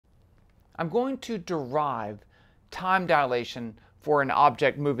I'm going to derive time dilation for an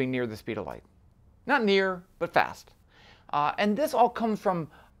object moving near the speed of light. Not near, but fast. And this all comes from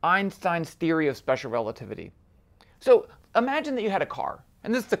Einstein's theory of special relativity. So imagine that you had a car.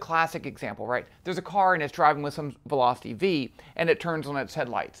 And this is the classic example, right? There's a car and it's driving with some velocity v, and it turns on its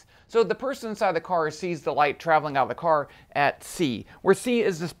headlights. So the person inside the car sees the light traveling out of the car at c, where c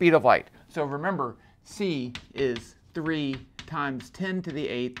is the speed of light. So remember, c is 3 times 10 to the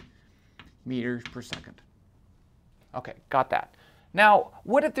 8th meters per second. Okay, got that. Now,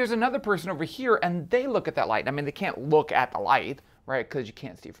 what if there's another person over here and they look at that light? I mean, they can't look at the light, right, because you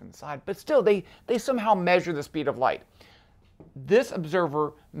can't see it from the side, but still, they somehow measure the speed of light. This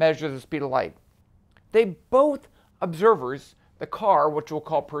observer measures the speed of light. They both observers, the car, which we'll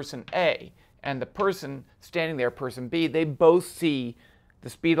call person A, and the person standing there, person B, they both see the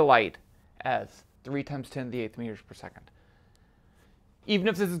speed of light as 3 times 10 to the 8th meters per second. Even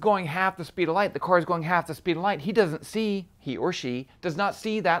if this is going half the speed of light, the car is going half the speed of light, he or she does not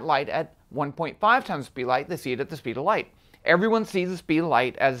see that light at 1.5 times the speed of light, they see it at the speed of light. Everyone sees the speed of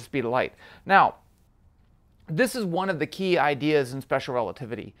light as the speed of light. Now, this is one of the key ideas in special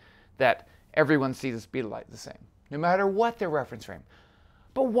relativity, that everyone sees the speed of light the same, no matter what their reference frame.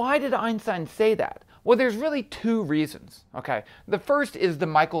 But why did Einstein say that? Well, there's really two reasons, okay? The first is the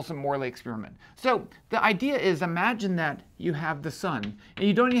Michelson-Morley experiment. So the idea is, imagine that you have the sun, and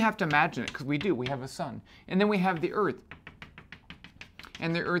you don't even have to imagine it, because we do, we have a sun. And then we have the Earth,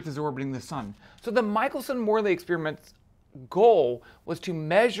 and the Earth is orbiting the sun. So the Michelson-Morley experiment's goal was to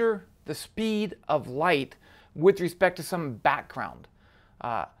measure the speed of light with respect to some background,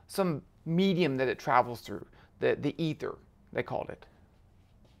 some medium that it travels through, the ether, they called it.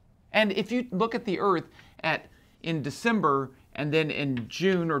 And if you look at the Earth in December and then in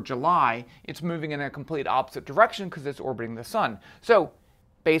June or July, it's moving in a complete opposite direction because it's orbiting the sun. So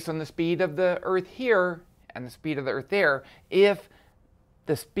based on the speed of the Earth here and the speed of the Earth there, if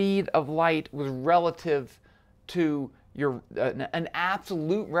the speed of light was relative to an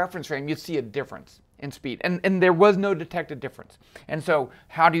absolute reference frame, you'd see a difference in speed. And there was no detected difference. And so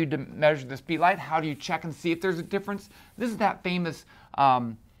how do you measure the speed of light? How do you check and see if there's a difference? This is that famous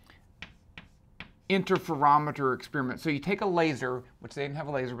interferometer experiment. So you take a laser, which they didn't have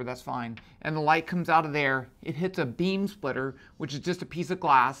a laser, but that's fine, and the light comes out of there. It hits a beam splitter, which is just a piece of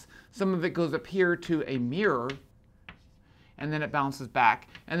glass. Some of it goes up here to a mirror, and then it bounces back.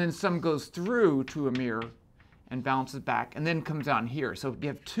 And then some goes through to a mirror and bounces back, and then comes down here. So you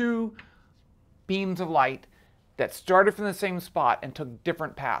have two beams of light that started from the same spot and took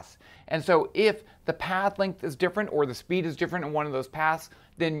different paths. And so if the path length is different or the speed is different in one of those paths,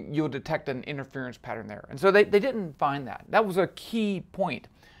 then you'll detect an interference pattern there. And so they didn't find that. That was a key point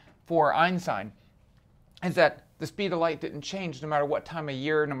for Einstein, is that the speed of light didn't change no matter what time of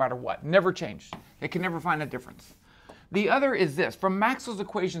year, no matter what. Never changed. They could never find a difference. The other is this. From Maxwell's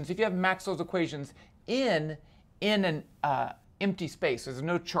equations, if you have Maxwell's equations in an empty space, there's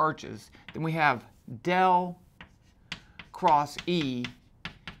no charges, then we have del cross E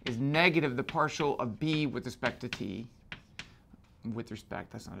is negative the partial of B with respect to T. With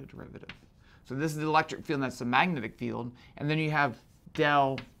respect, that's not a derivative. So this is the electric field, and that's the magnetic field. And then you have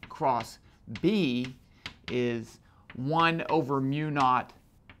del cross B is 1 over mu naught.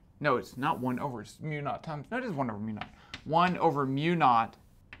 No, it's not 1 over, it's mu naught times, no, it is 1 over mu naught. 1 over mu naught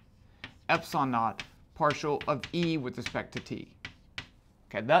epsilon naught partial of E with respect to T.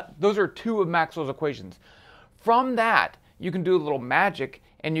 Okay, those are two of Maxwell's equations. From that, you can do a little magic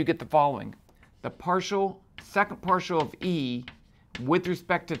and you get the following. The second partial of E with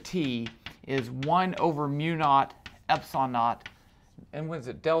respect to T is 1 over mu naught epsilon naught, and what is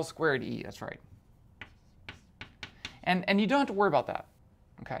it, del squared E, that's right. And you don't have to worry about that,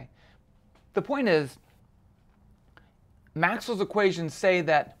 okay? The point is, Maxwell's equations say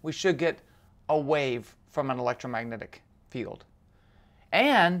that we should get a wave from an electromagnetic field.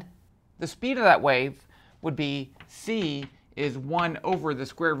 And the speed of that wave would be c is 1 over the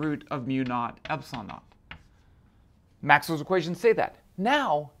square root of mu naught epsilon naught. Maxwell's equations say that.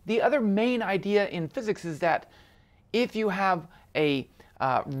 Now, the other main idea in physics is that if you have a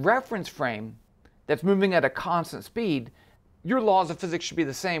reference frame that's moving at a constant speed, your laws of physics should be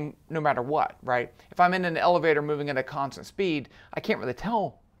the same no matter what, right? If I'm in an elevator moving at a constant speed, I can't really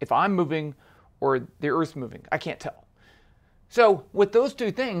tell if I'm moving or the Earth's moving. I can't tell. So with those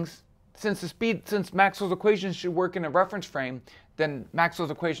two things, since Maxwell's equations should work in a reference frame, then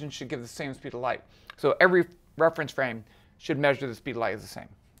Maxwell's equations should give the same speed of light. So every reference frame should measure the speed of light as the same.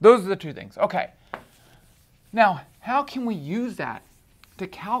 Those are the two things. Okay. Now, how can we use that to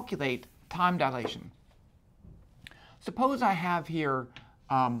calculate time dilation? Suppose I have here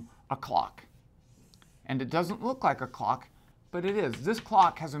a a clock. And it doesn't look like a clock, but it is. This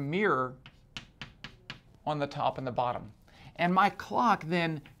clock has a mirror on the top and the bottom. And my clock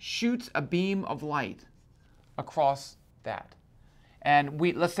then shoots a beam of light across that. And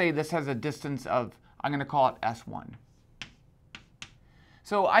let's say this has a distance of, I'm going to call it S1.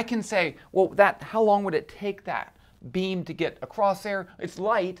 So I can say, well, how long would it take that beam to get across there? It's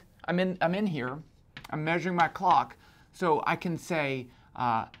light. I'm in here. I'm measuring my clock. So I can say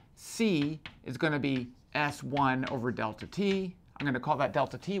C is going to be S1 over delta T. I'm going to call that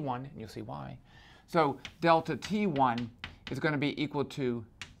delta T1, and you'll see why. So delta T1 is going to be equal to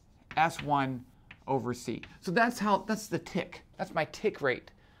S1 over C. So that's the tick. That's my tick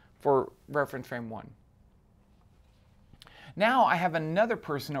rate for reference frame 1. Now I have another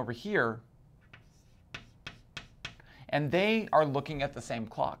person over here, and they are looking at the same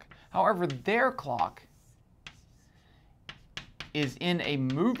clock. However, their clock is in a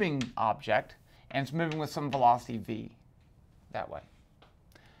moving object, and it's moving with some velocity v, that way.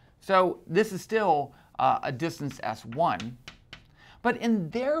 So this is still a distance s1, but in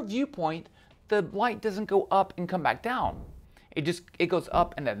their viewpoint, the light doesn't go up and come back down. It goes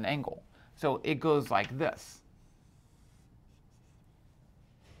up and at an angle. So it goes like this.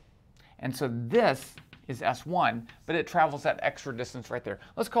 And so this is S1, but it travels that extra distance right there.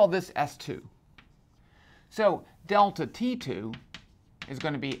 Let's call this S2. So delta T2 is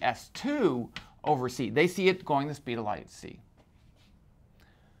going to be S2 over C. They see it going the speed of light at C.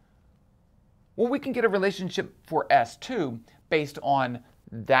 Well, we can get a relationship for S2 based on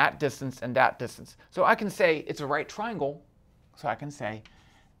that distance and that distance. So I can say it's a right triangle. So I can say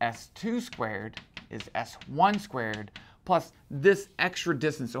S2 squared is S1 squared plus this extra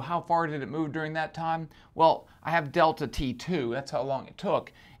distance. So how far did it move during that time? Well, I have delta T2. That's how long it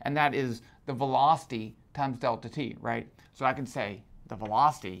took. And that is the velocity times delta T, right? So I can say the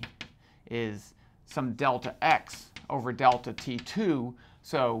velocity is some delta x over delta T2.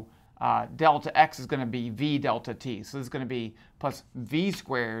 So delta x is going to be v delta t. So this is going to be plus v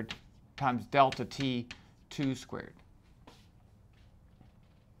squared times delta T2 squared.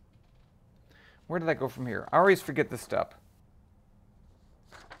 Where did I go from here? I always forget this step.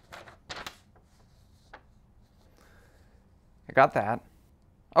 I got that.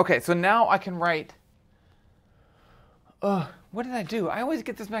 Okay, so now I can write, what did I do? I always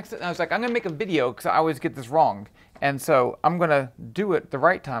get this mixed up. I was like, I'm going to make a video because I always get this wrong. And so I'm going to do it the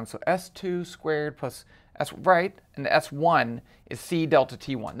right time. So S2 squared plus S, right? And the S1 is C delta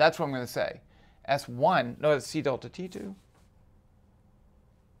T1. That's what I'm going to say. S1, no, it's C delta T2.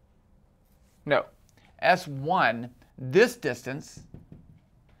 No, S1, this distance,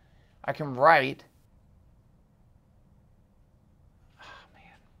 I can write,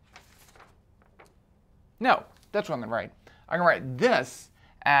 no, that's what I'm going to write. I can write this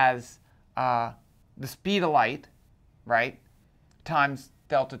as the speed of light, right, times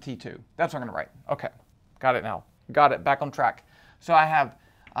delta T2. That's what I'm going to write. Okay, got it now. Got it, back on track. So I have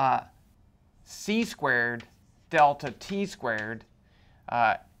C squared delta T squared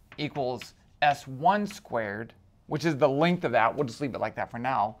equals S1 squared, which is the length of that. We'll just leave it like that for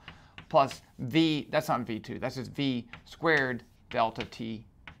now, plus V, that's not V2, that's just V squared delta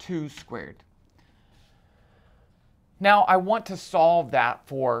T2 squared. Now I want to solve that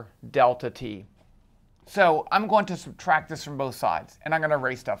for delta T. So I'm going to subtract this from both sides, and I'm going to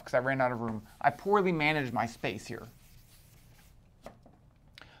erase stuff because I ran out of room. I poorly managed my space here.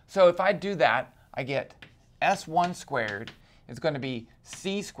 So if I do that, I get S1 squared is going to be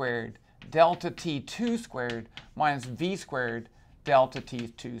C squared delta T2 squared minus V squared delta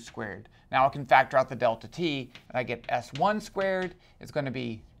T2 squared. Now I can factor out the delta T, and I get S1 squared is going to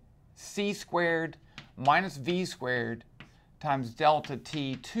be C squared minus V squared times delta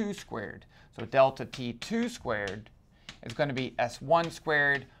T2 squared. So delta T2 squared is going to be S1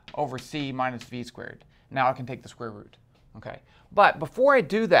 squared over C minus V squared. Now I can take the square root. Okay. But before I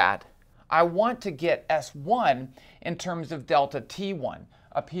do that, I want to get S1 in terms of delta T1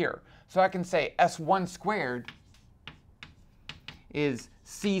 up here. So I can say S1 squared is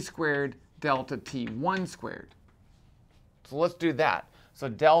C squared delta T1 squared. So let's do that. So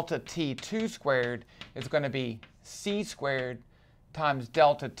delta T2 squared is going to be C squared times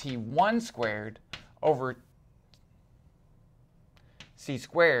delta T1 squared over C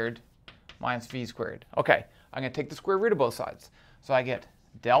squared minus V squared. Okay, I'm going to take the square root of both sides. So I get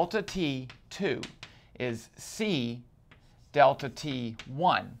delta T2 is C delta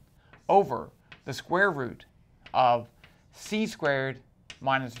T1 over the square root of C squared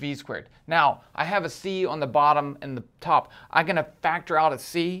minus V squared. Now, I have a C on the bottom and the top. I'm going to factor out a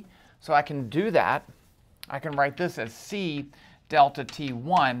C, so I can do that. I can write this as C delta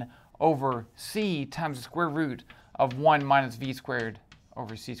T1 over c times the square root of 1 minus v squared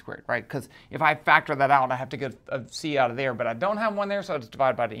over c squared, right? Because if I factor that out, I have to get a c out of there, but I don't have one there, so I just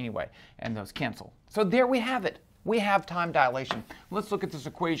divide by it anyway, and those cancel. So there we have it. We have time dilation. Let's look at this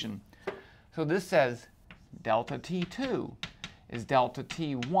equation. So this says delta t2 is delta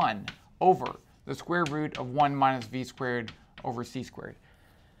t1 over the square root of 1 minus v squared over c squared.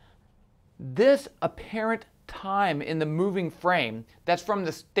 This apparent time in the moving frame, that's from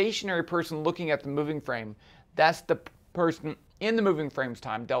the stationary person looking at the moving frame, that's the person in the moving frame's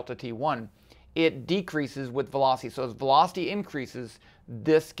time, delta t1. It decreases with velocity. So as velocity increases,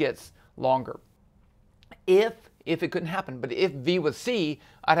 this gets longer. If it couldn't happen, but if v was c,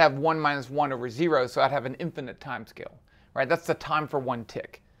 I'd have 1 minus 1 over 0, so I'd have an infinite time scale, right? That's the time for one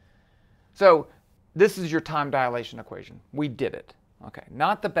tick. So this is your time dilation equation. We did it. Okay,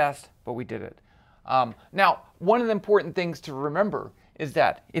 not the best, but we did it. Now, one of the important things to remember is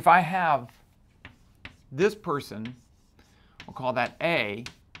that if I have this person, we'll call that A,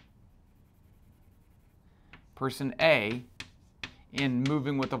 person A, in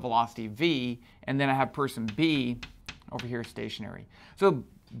moving with a velocity v, and then I have person B over here stationary. So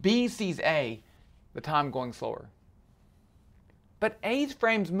B sees A, the time going slower. But A's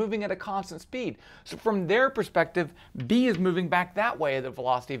frame's moving at a constant speed. So from their perspective, B is moving back that way at the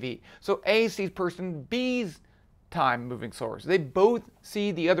velocity v. So A sees person B's time moving slower. So they both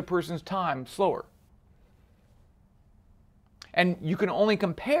see the other person's time slower. And you can only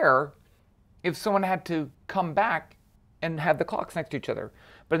compare if someone had to come back and have the clocks next to each other.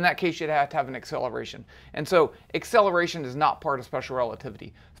 But in that case, you'd have to have an acceleration. And so acceleration is not part of special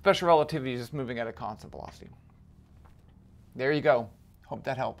relativity. Special relativity is just moving at a constant velocity. There you go. Hope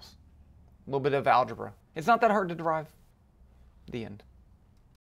that helps. A little bit of algebra. It's not that hard to derive. The end.